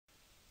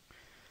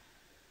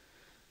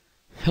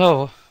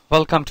Hello,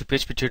 welcome to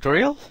PHP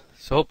Tutorial.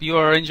 So hope you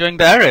are enjoying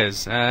the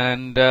arrays,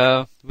 and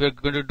we're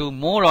going to do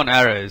more on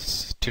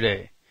arrays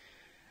today.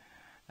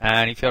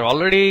 And if you're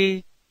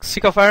already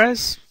sick of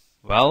arrays,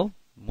 well,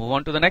 move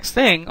on to the next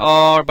thing,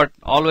 but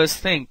always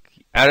think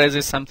arrays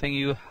is something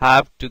you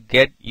have to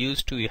get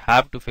used to, you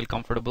have to feel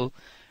comfortable.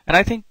 And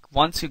I think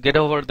once you get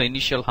over the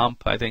initial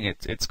hump, I think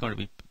it's going to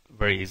be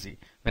very easy.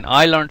 When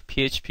I learned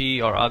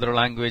PHP or other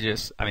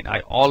languages,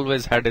 I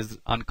always had this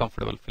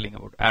uncomfortable feeling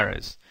about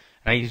arrays.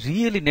 I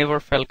really never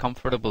felt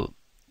comfortable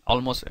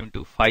almost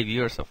into 5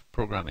 years of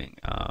programming.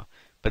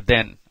 But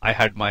then I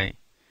had my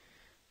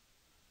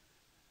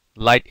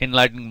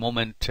enlightening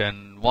moment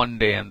and one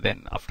day, and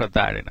then after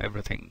that, and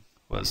everything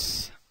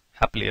was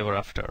happily ever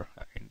after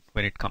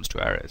when it comes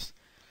to arrays.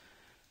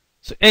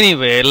 So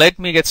anyway, let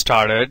me get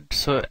started.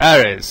 So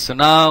arrays. So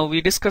now we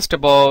discussed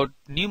about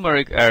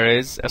numeric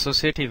arrays,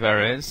 associative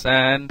arrays,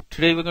 and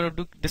today we're going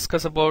to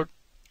discuss about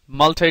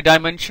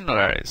multidimensional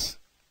arrays.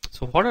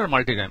 So what are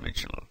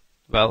multidimensional?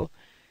 Well,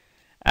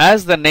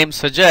 as the name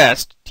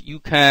suggests, you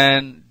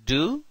can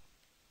do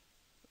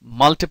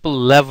multiple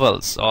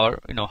levels or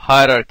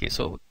hierarchy.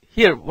 So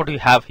here, what do you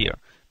have here?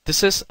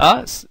 This is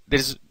us.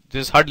 There's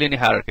hardly any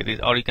hierarchy,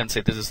 or you can say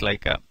this is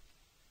like a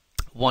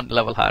one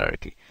level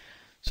hierarchy.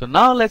 So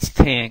now let's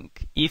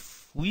think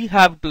if we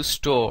have to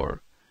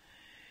store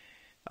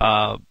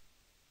an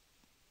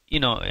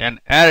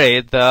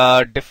array,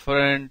 the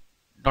different,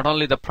 not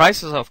only the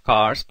prices of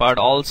cars, but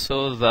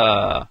also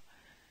the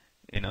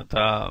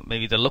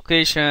maybe the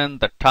location,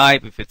 the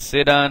type, if it's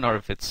sedan or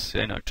if it's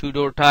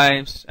two-door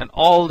types, and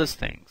all these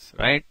things,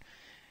 right?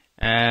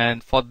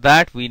 And for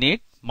that we need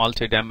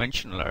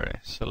multi-dimensional array.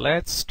 So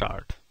let's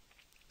start.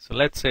 So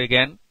let's say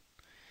again,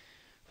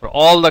 for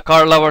all the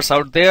car lovers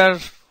out there,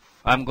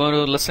 I'm going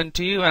to listen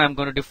to you and I'm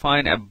going to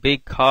define a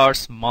big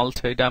cars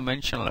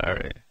multi-dimensional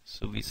array.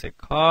 So we say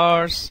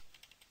cars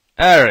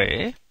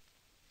array,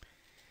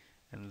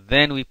 and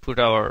then we put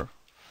our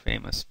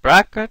famous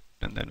bracket,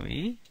 and then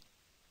we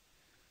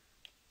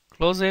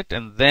close it,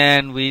 and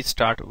then we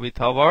start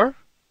with our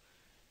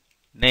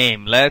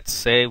name. Let's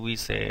say we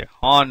say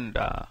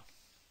Honda,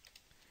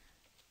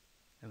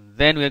 and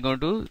then we're going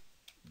to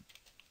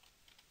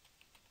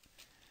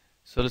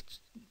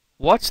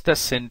watch the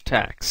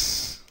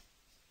syntax.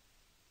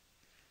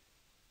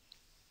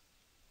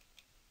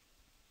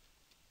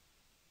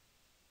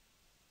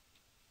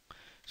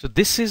 So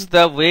this is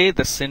the way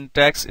the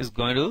syntax is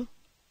going to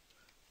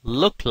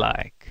look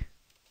like.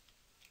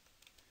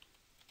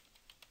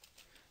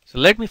 So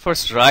let me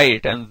first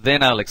write and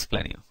then I'll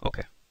explain you.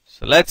 Okay,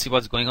 so let's see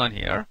what's going on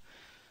here.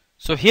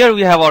 So here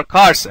we have our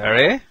cars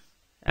array,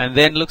 and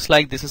then looks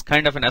like this is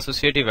kind of an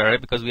associative array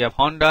because we have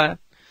Honda.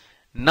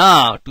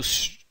 Now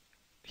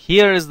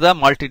here is the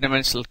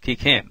multidimensional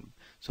kick in.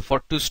 So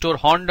to store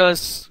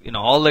Honda's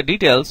all the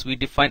details, we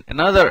define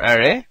another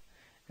array,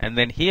 and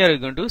then here we're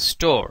going to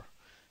store.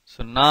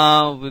 So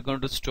now we're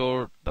going to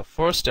store the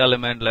first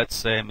element, let's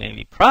say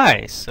maybe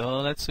price.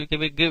 So let's say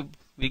we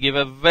give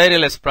a very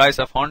less price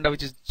of Honda,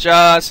 which is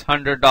just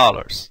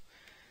 $100.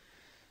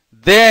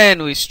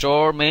 Then we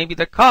store maybe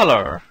the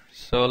color.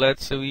 So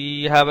let's say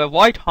we have a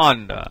white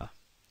Honda,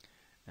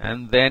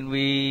 and then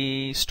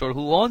we store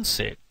who owns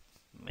it.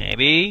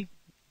 Maybe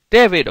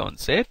David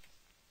owns it.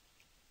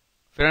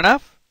 Fair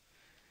enough?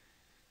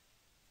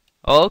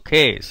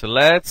 Okay, so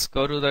let's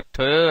go to the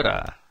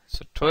Toyota.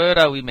 So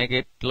Toyota, we make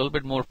it a little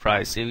bit more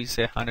pricey. We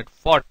say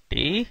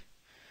 140,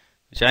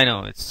 which I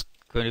know it's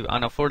going to be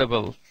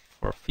unaffordable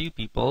for a few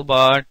people,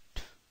 but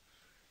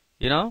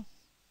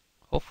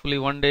hopefully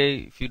one day,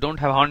 if you don't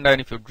have Honda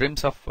and if your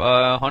dreams of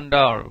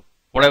Honda or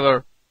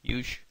whatever,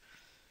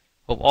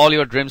 hope all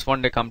your dreams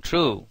one day come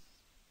true.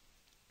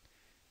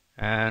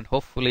 And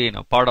hopefully,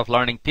 part of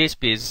learning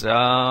PHP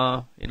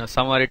is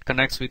somewhere it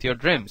connects with your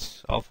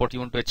dreams of what you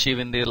want to achieve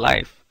in their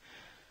life.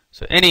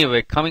 So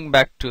anyway, coming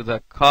back to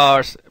the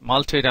cars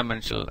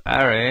multidimensional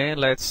array,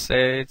 let's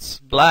say it's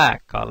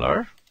black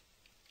color.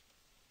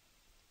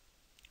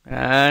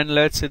 And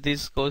let's say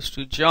this goes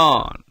to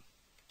John.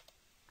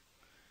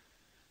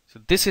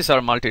 So this is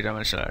our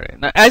multidimensional array.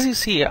 Now as you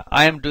see,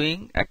 I am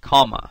doing a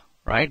comma,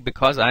 right?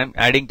 Because I am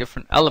adding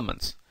different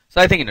elements.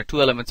 So I think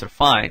 2 elements are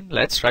fine.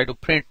 Let's try to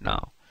print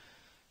now.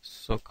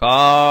 So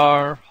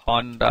car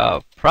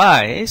Honda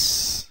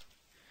price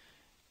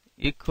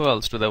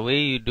equals to, the way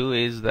you do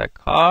is the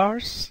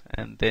cars,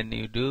 and then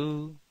you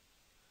do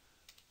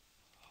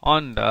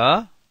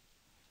Honda,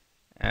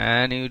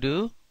 and you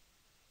do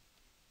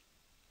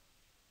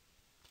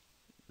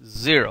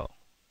 0.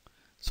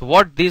 So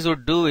what these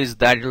would do is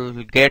that it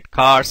will get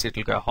cars, it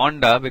will get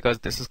Honda, because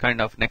this is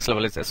kind of next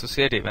level is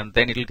associative, and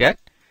then it will get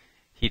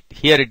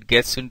here it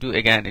gets into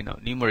again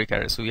numeric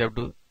array. So we have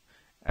to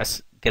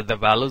get the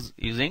values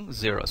using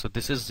 0. So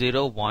this is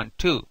 0, 1,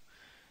 2.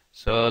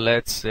 So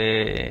let's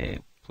say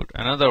put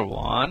another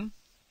one.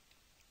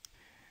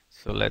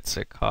 So let's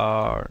say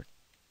car.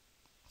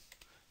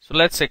 So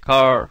let's say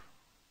car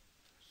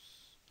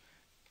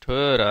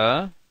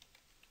Toyota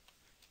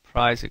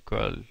price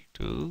equal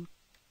to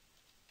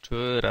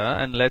Toyota,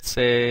 and let's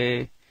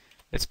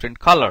print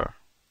color.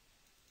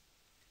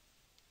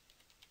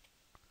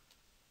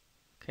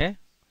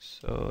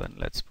 So and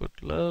let's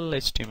put little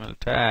HTML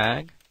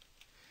tag.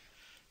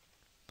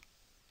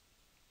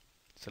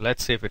 So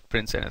let's see if it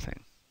prints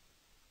anything.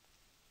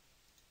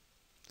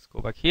 Let's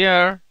go back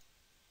here.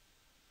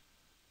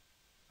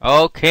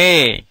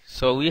 Okay,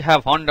 so we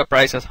have Honda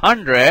price as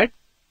 100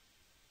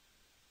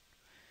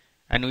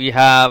 and we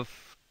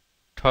have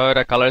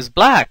Toyota color is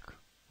black.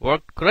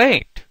 Worked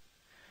great.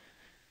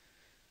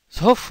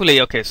 So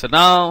hopefully, okay, so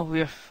now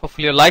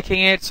hopefully you're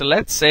liking it. So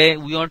let's say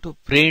we want to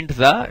print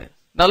the,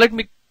 now let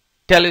me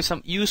tell you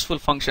some useful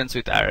functions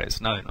with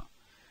arrays. Now you know.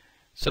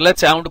 So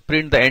let's say I want to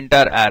print the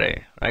entire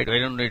array, right? I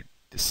don't need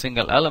the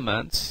single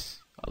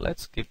elements.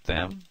 Let's keep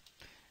them.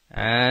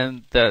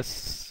 And the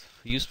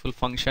useful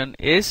function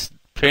is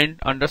print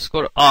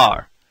underscore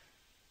r.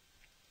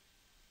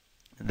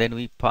 And then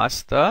we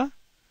pass the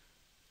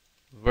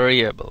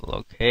variable.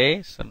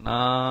 Okay, so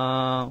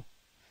now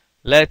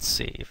let's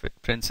see if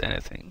it prints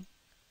anything.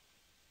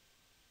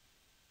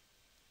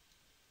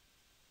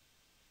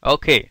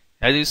 Okay,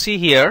 as you see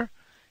here,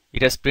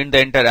 it has printed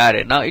the entire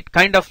array. Now it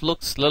kind of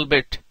looks a little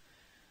bit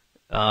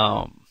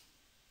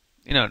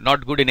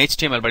not good in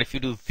HTML, but if you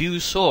do view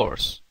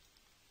source,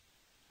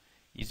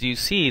 as you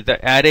see, the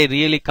array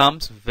really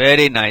comes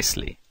very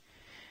nicely.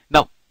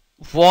 Now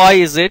why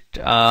is it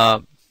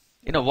why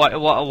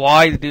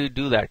do you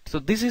do that? So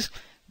this is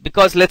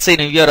because, let's say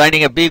you are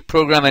writing a big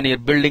program and you're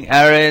building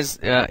arrays,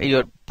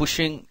 you're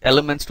pushing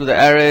elements to the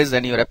arrays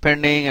and you're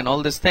appending and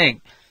all this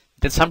thing,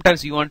 then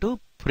sometimes you want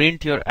to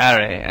print your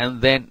array,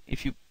 and then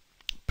if you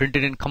print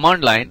it in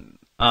command line,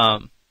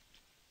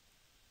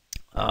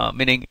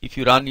 meaning if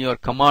you run your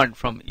command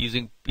from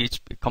using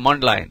PHP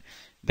command line,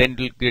 then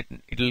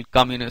it will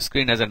come in a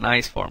screen as a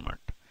nice format.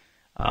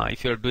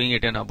 If you're doing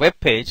it in a web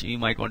page, you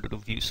might want to do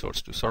view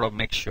source to sort of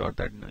make sure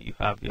that you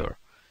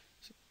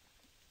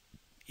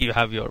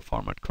have your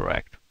format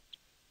correct.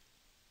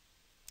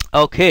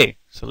 Okay,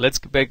 so let's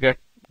get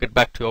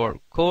back to our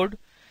code.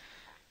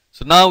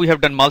 So now we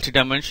have done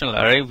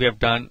multidimensional array, we have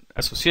done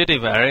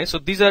associative array. So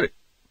these are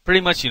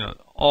pretty much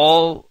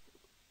all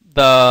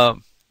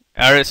the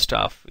array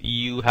stuff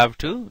you have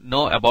to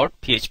know about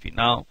PHP.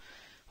 Now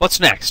what's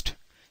next?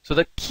 So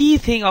the key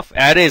thing of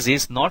arrays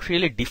is not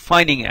really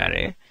defining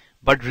array,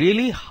 but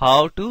really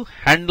how to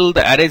handle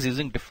the arrays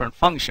using different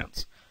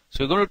functions.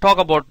 So we're going to talk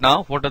about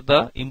now what are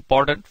the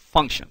important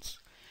functions.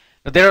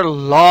 Now there are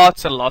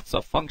lots and lots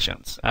of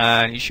functions,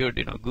 and you should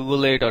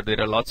Google it, or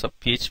there are lots of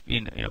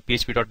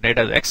PHP.net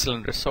has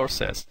excellent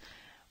resources.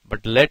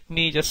 But let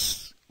me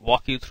just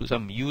walk you through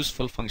some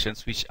useful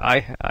functions which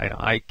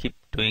I keep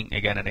doing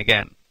again and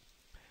again.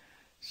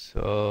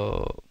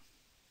 So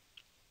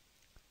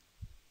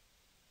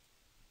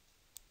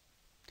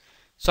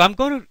I'm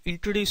going to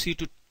introduce you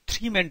to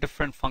three main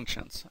different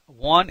functions.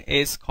 One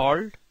is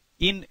called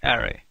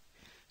inArray.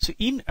 So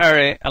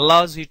inArray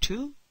allows you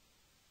to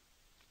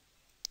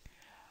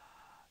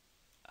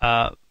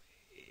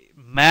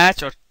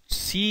match or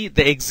see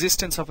the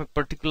existence of a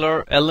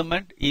particular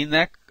element in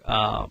an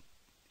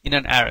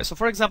array. So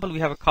for example, we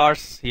have a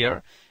cars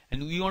here,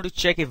 and we want to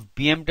check if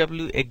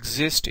BMW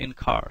exists in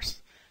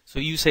cars. So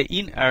you say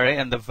inArray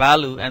and the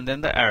value and then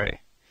the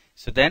array.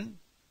 So then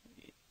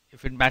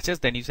if it matches,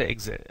 then you say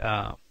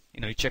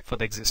you check for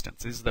the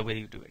existence. This is the way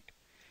you do it.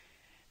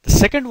 The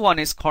second one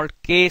is called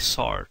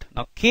ksort.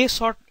 Now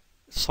ksort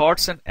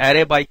sorts an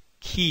array by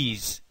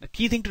keys. The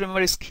key thing to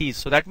remember is keys.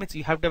 So that means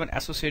you have to have an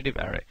associative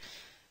array.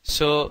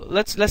 So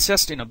let's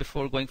just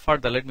before going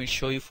further, let me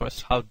show you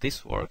first how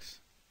this works.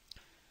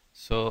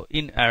 So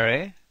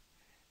inArray.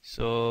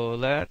 So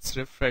let's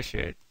refresh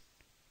it,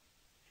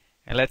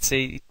 and let's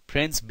say it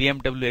prints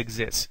BMW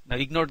exists. Now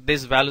ignore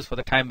these values for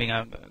the time being.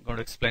 I'm going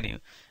to explain you.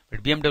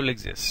 But BMW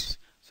exists.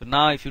 So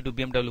now if you do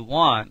BMW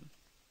 1,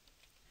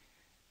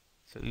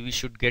 so we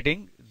should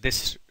getting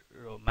this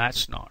row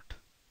match not,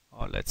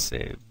 or let's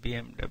say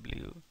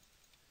BMW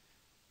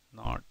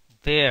not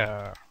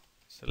there.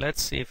 So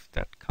let's see if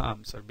that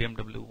comes, or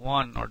BMW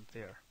 1 not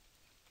there.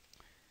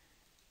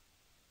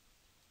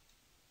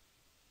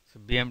 So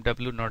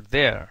BMW not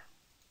there.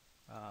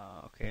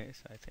 Okay,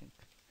 so I think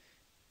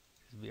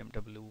it's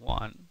BMW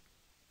 1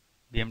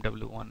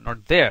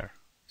 not there.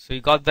 So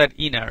you got that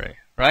inArray,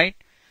 right?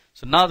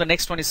 So now the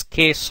next one is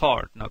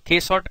ksort. Now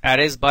ksort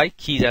arrays by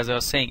keys, as I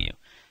was saying you.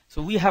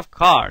 So we have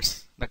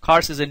cars. The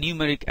cars is a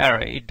numeric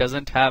array. It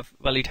doesn't have,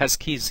 well, it has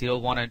keys 0,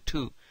 1 and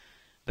 2,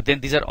 but then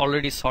these are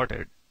already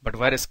sorted. But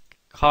whereas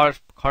car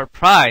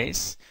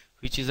price,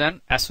 which is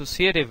an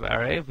associative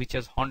array, which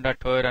has Honda,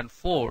 Toyota and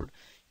Ford,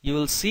 you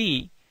will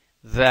see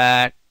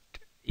that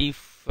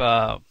if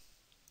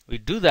we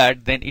do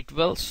that, then it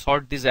will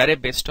sort this array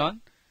based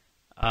on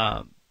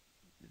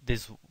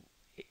this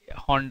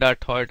Honda,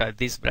 Toyota,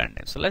 this brand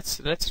name. So let's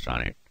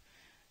run it.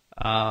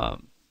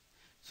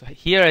 So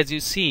here, as you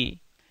see,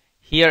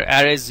 here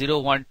array 0,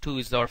 1, 2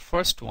 is our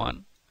first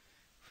one,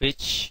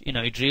 which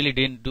it really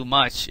didn't do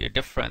much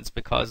difference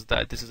because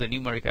this is a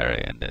numeric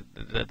array, and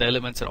the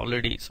elements are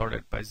already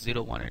sorted by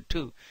 0, 1 and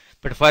 2.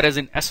 But whereas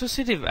in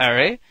associative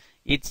array,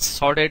 it's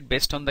sorted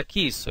based on the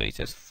keys. So it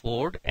says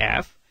Ford,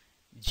 F,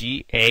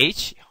 G,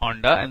 H,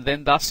 Honda, and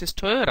then last is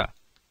Toyota.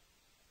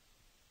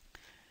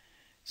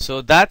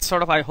 So that's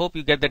sort of, I hope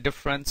you get the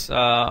difference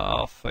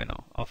of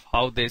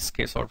how this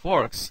K-sort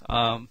works.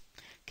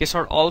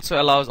 K-sort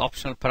also allows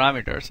optional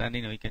parameters, and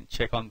you can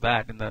check on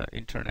that in the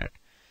internet.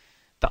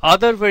 The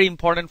other very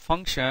important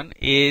function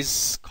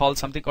is called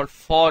something called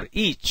for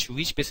each,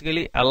 which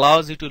basically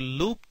allows you to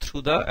loop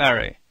through the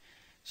array.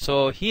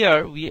 So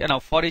here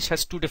for each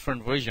has two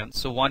different versions.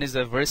 So one is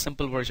a very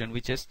simple version,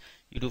 which is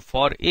you do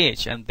for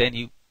each and then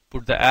you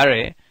put the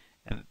array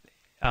and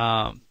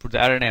put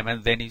the array name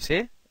and then you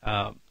say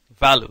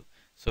value.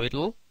 So it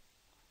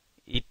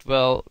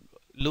will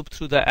loop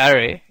through the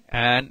array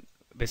and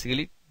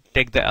basically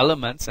take the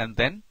elements and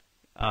then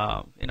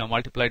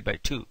multiply it by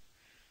 2.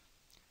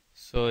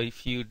 So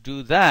if you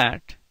do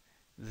that,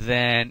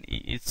 then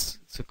it's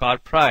a car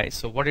price.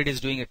 So what it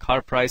is doing, a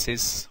car price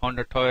is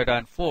Honda, Toyota,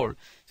 and Ford.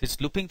 So it's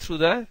looping through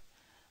the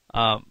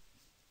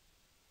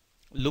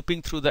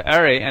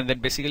array and then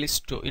basically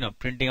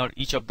printing out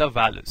each of the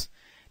values.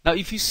 Now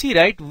if you see,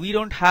 right, we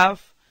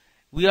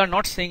are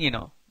not saying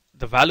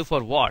the value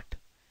for what,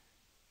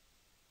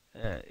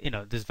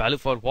 this value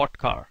for what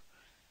car.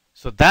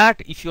 So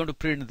that if you want to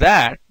print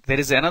that, there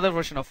is another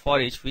version of for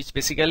each which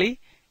basically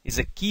is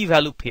a key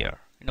value pair.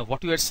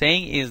 What we are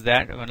saying is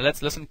that,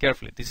 let's listen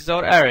carefully. This is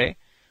our array.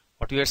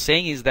 What we are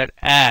saying is that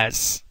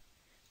as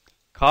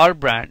car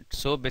brand,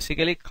 so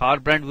basically car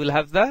brand will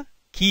have the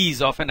keys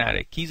of an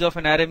array. Keys of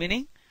an array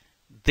meaning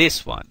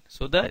this one.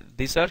 So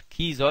these are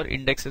keys or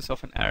indexes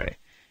of an array,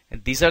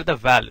 and these are the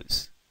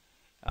values.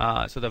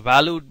 So the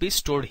value would be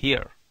stored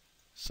here.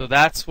 So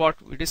that's what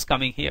it is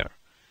coming here.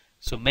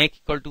 So make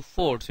equal to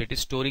 4. So it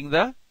is storing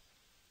the,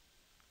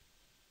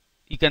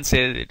 you can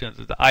say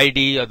the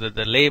ID or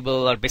the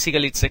label, or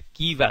basically it's a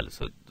key value.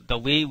 So the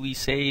way we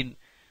say in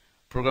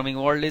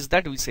programming world is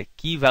that we say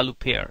key value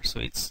pair. So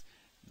it's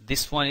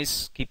this one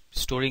is keep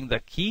storing the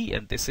key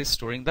and this is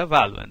storing the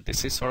value, and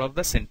this is sort of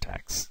the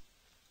syntax.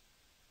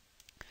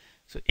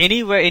 So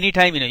anywhere,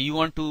 anytime you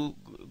want to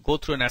go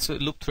through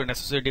loop through an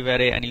associative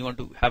array and you want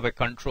to have a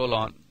control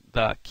on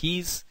the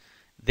keys,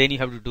 then you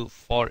have to do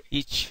for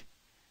each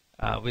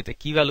with a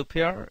key value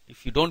pair.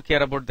 If you don't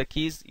care about the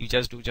keys, you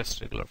just do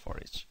regular for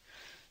each.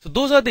 So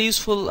those are the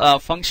useful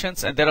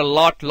functions, and there are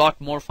a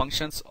lot more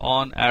functions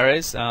on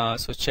arrays.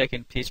 So check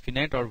in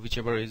PHP.net or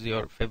whichever is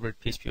your favorite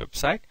PHP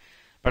website.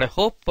 But I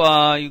hope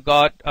you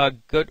got a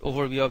good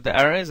overview of the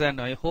arrays, and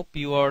I hope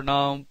you are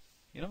now,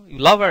 you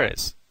love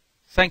arrays.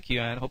 Thank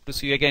you, and hope to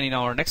see you again in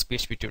our next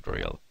PHP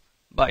tutorial.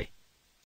 Bye.